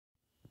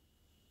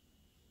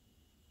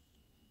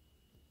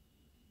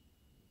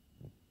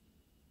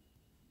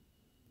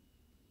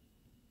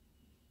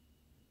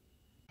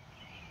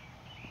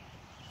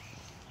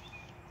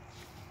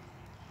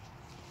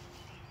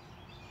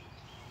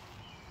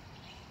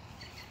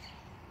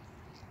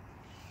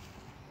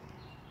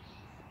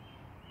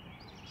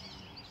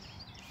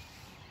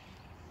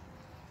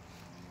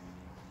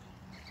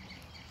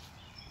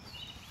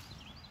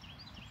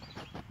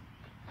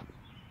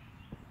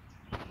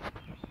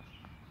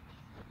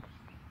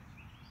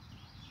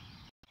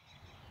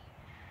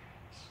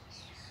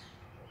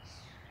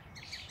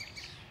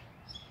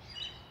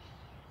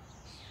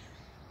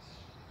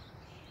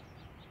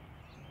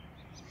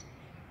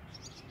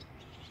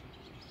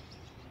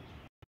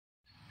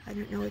I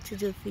don't know what to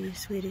do for you,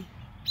 sweetie.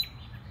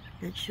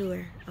 Not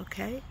sure,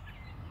 okay?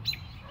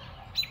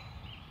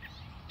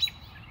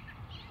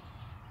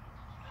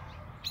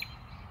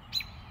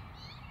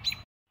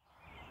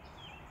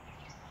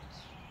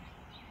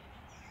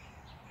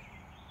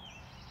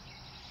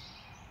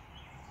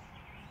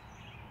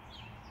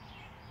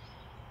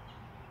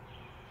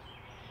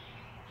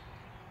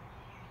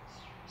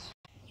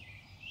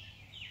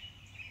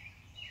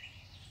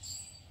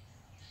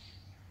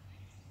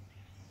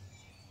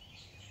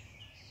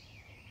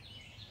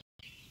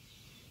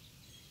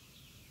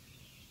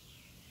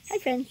 Hi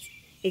friends,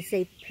 it's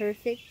a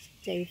perfect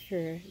day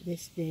for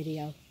this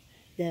video.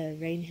 The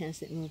rain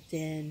hasn't moved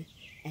in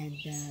and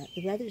the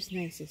weather's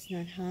nice. It's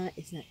not hot,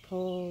 it's not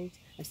cold.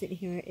 I'm sitting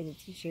here in a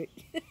t-shirt,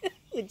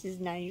 which is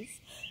nice.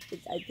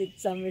 I think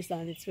summer's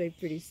on its way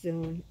pretty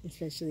soon,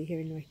 especially here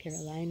in North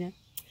Carolina.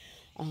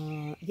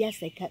 Yes,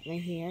 I cut my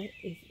hair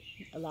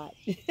a lot.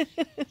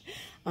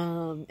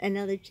 And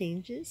other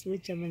changes,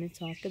 which I'm going to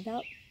talk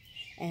about.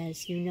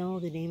 As you know,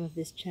 the name of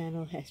this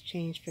channel has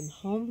changed from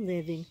Home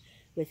Living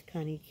with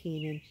Connie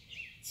Keenan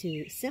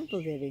to Simple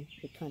Living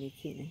with Connie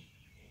Keenan.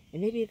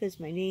 And maybe it was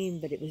my name,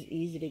 but it was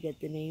easy to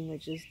get the name,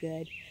 which was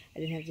good. I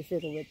didn't have to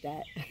fiddle with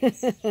that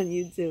on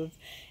YouTube.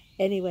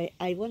 Anyway,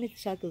 I wanted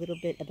to talk a little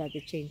bit about the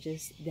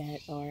changes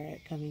that are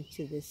coming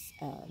to this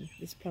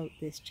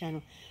this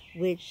channel,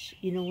 which,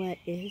 you know what,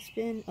 it has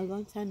been a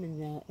long time in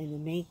the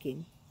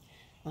making.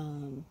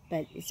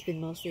 But it's been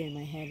mostly in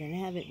my head, and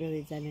I haven't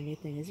really done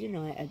anything. As you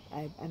know,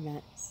 I'm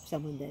not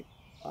someone that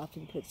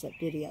often puts up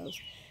videos.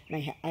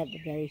 I have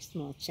a very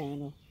small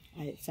channel.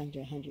 It's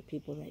under 100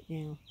 people right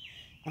now.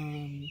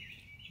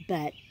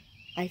 But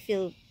I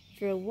feel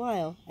for a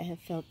while I have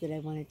felt that I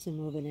wanted to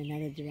move in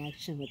another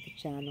direction with the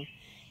channel.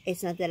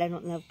 It's not that I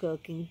don't love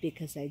cooking,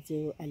 because I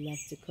do. I love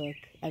to cook.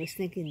 I was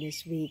thinking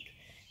this week,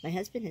 my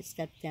husband had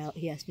stepped out.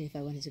 He asked me if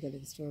I wanted to go to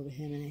the store with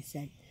him, and I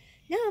said,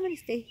 no, I'm going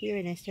to stay here.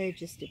 And I started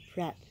just to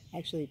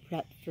actually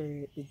prep for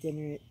the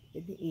dinner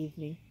in the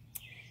evening,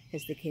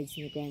 because the kids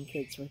and the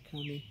grandkids were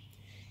coming.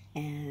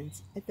 And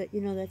I thought,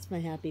 you know, that's my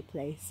happy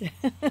place.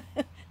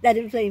 That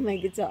and playing my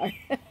guitar.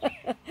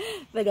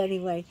 But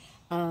anyway,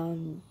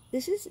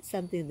 this is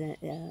something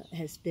that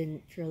has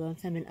been for a long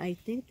time. And I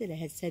think that I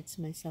had said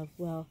to myself,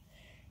 well,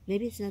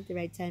 maybe it's not the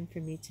right time for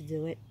me to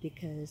do it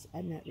because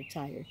I'm not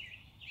retired.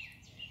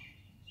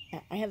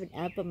 I have an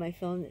app on my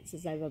phone that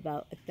says I'm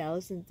about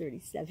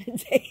 1,037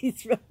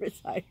 days from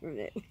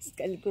retirement, which is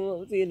kind of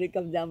cool seeing it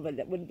come down by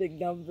that one big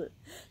number.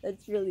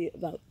 That's really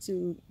about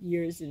 2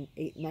 years and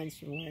 8 months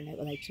from when I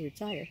would like to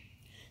retire.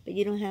 But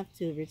you don't have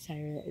to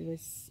retire. It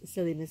was a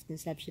silly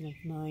misconception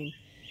of mine.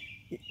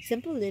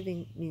 Simple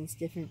living means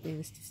different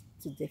things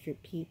to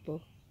different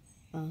people.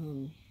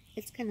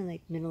 It's kind of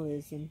like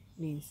minimalism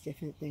means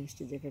different things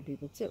to different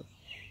people too,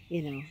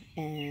 you know.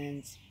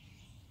 And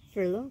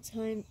for a long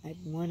time,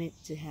 I've wanted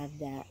to have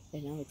that,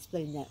 and I'll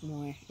explain that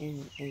more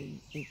in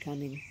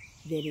coming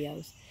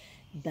videos.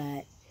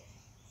 But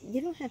you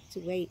don't have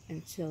to wait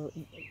until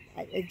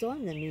it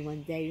dawned on me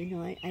one day, you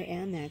know, I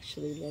am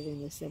actually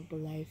living the simple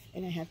life,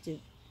 and I have to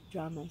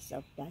draw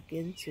myself back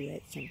into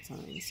it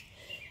sometimes.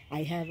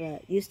 I have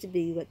used to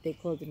be what they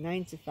called a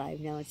 9 to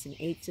 5, now it's an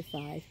 8 to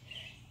 5,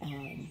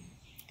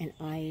 and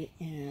I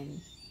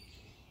am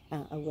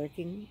a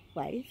working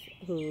wife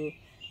who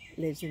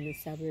lives in the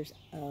suburbs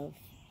of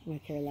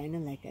North Carolina,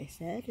 like I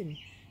said, and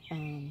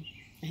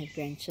I have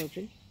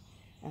grandchildren,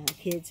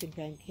 kids and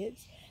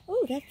grandkids.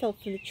 Oh, that fell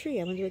from the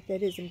tree. I wonder what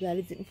that is. I'm glad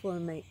it didn't fall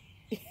on my...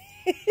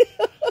 I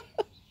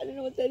don't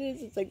know what that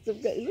is. It's like some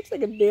kind... It looks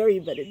like a berry,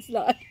 but it's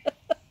not.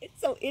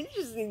 It's so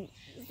interesting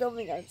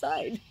filming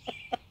outside.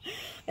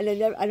 And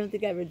I don't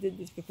think I ever did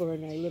this before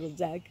on our little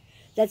deck.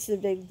 That's the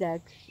big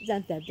deck. It's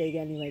not that big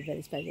anyway, but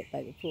it's by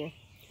the pool.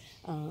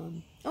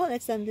 Oh,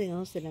 that's something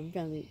else that I'm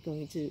probably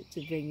going to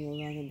bring you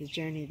along on the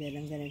journey, that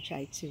I'm going to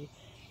try to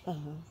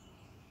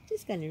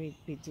just kind of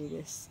redo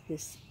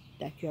this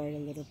backyard a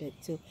little bit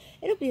too.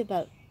 It'll be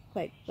about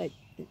quite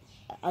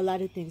a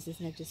lot of things. It's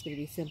not just going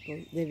to be simple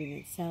living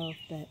itself,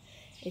 but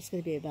it's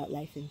going to be about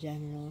life in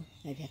general,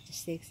 life after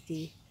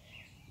 60,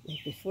 life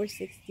before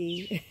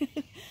 60.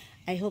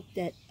 I hope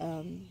that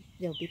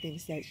there'll be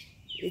things that,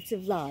 it's a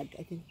vlog.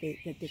 I think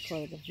that they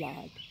call it a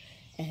vlog.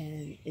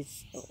 And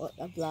it's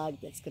a vlog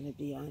that's going to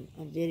be on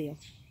video.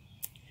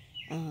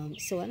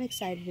 So I'm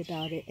excited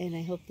about it, and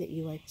I hope that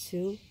you are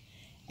too.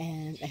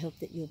 And I hope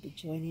that you'll be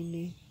joining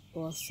me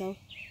also.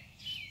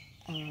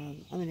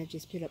 I'm going to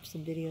just put up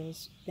some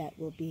videos that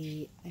will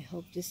be, I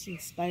hope, just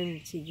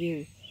inspiring to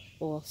you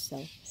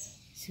also,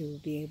 to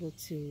be able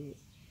to,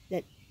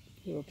 that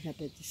will open up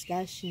a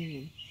discussion,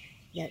 and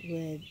that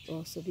would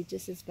also be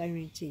just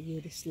inspiring to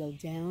you to slow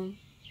down,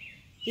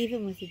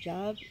 even with a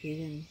job,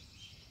 even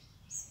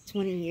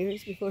 20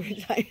 years before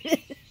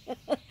retirement,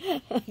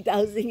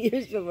 1,000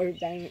 years before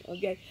retirement,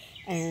 okay?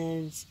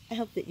 And I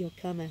hope that you'll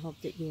come. I hope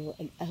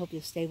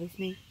you'll stay with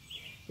me.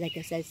 Like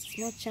I said, it's a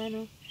small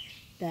channel,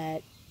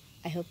 but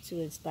I hope to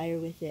inspire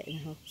with it, and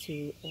I hope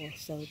to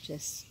also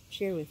just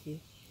share with you.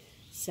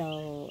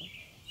 So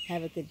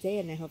have a good day,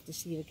 and I hope to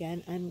see you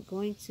again. I'm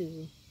going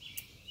to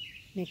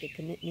make a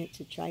commitment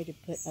to try to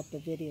put up a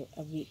video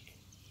a week.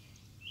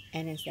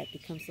 And as that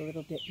becomes a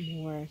little bit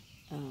more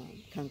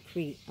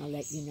concrete, I'll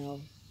let you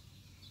know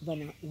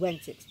when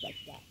to expect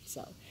that.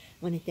 So I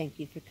want to thank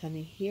you for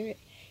coming here.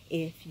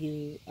 If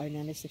you are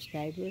not a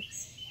subscriber,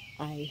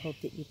 I hope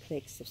that you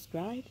click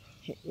subscribe,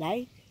 hit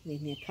like,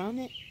 leave me a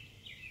comment.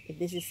 If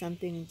this is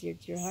something dear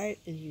to your heart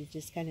and you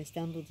just kind of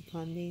stumbled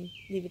upon me,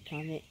 leave a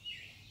comment.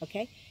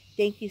 Okay?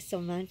 Thank you so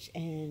much,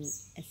 and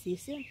I'll see you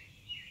soon.